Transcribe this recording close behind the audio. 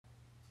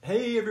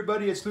Hey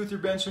everybody, it's Luther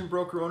Benson,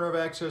 broker owner of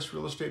Access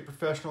Real Estate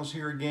Professionals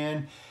here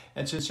again.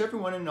 And since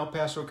everyone in El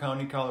Paso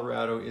County,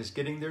 Colorado is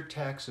getting their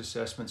tax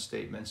assessment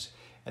statements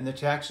and the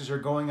taxes are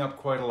going up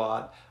quite a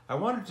lot, I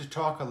wanted to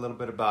talk a little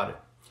bit about it.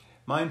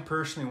 Mine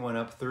personally went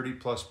up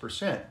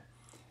 30+%.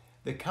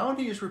 The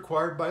county is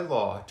required by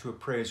law to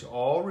appraise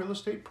all real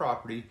estate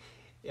property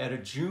at a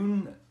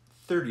June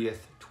 30th,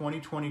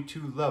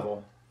 2022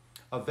 level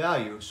of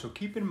value, so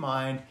keep in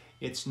mind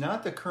it's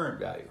not the current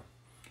value.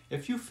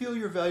 If you feel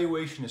your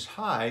valuation is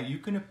high, you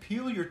can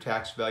appeal your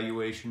tax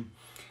valuation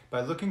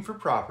by looking for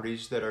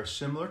properties that are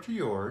similar to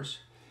yours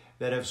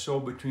that have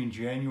sold between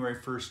January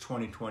 1st,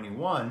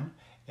 2021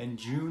 and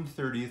June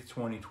 30th,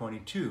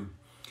 2022.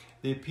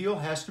 The appeal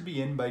has to be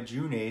in by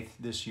June 8th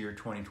this year,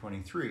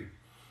 2023.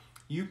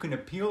 You can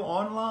appeal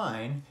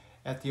online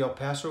at the El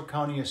Paso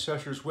County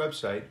Assessor's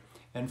website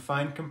and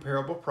find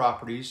comparable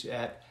properties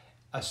at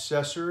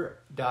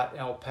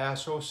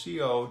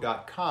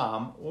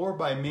assessor.elpasoco.com or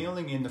by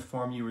mailing in the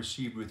form you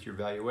received with your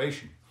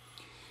valuation.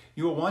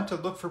 You will want to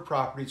look for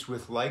properties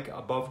with like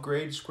above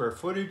grade square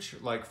footage,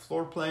 like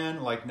floor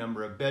plan, like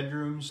number of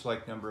bedrooms,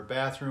 like number of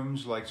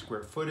bathrooms, like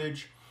square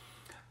footage,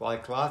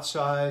 like lot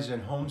size,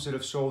 and homes that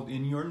have sold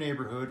in your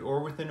neighborhood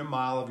or within a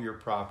mile of your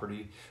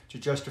property to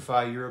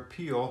justify your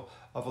appeal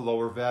of a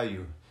lower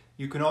value.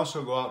 You can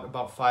also go out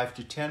about 5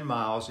 to 10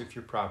 miles if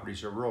your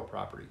properties are rural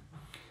property.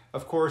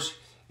 Of course,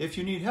 if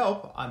you need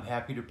help, I'm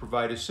happy to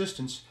provide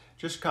assistance.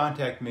 Just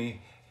contact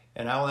me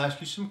and I'll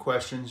ask you some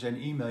questions and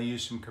email you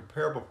some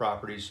comparable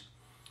properties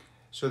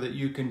so that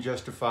you can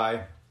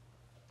justify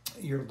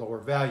your lower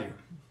value.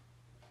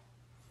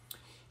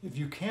 If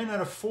you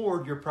cannot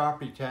afford your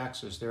property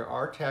taxes, there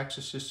are tax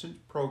assistance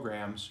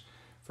programs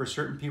for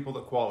certain people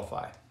that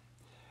qualify.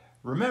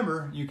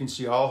 Remember, you can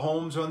see all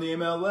homes on the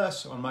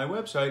MLS on my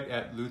website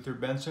at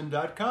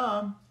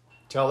lutherbenson.com.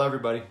 Tell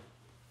everybody.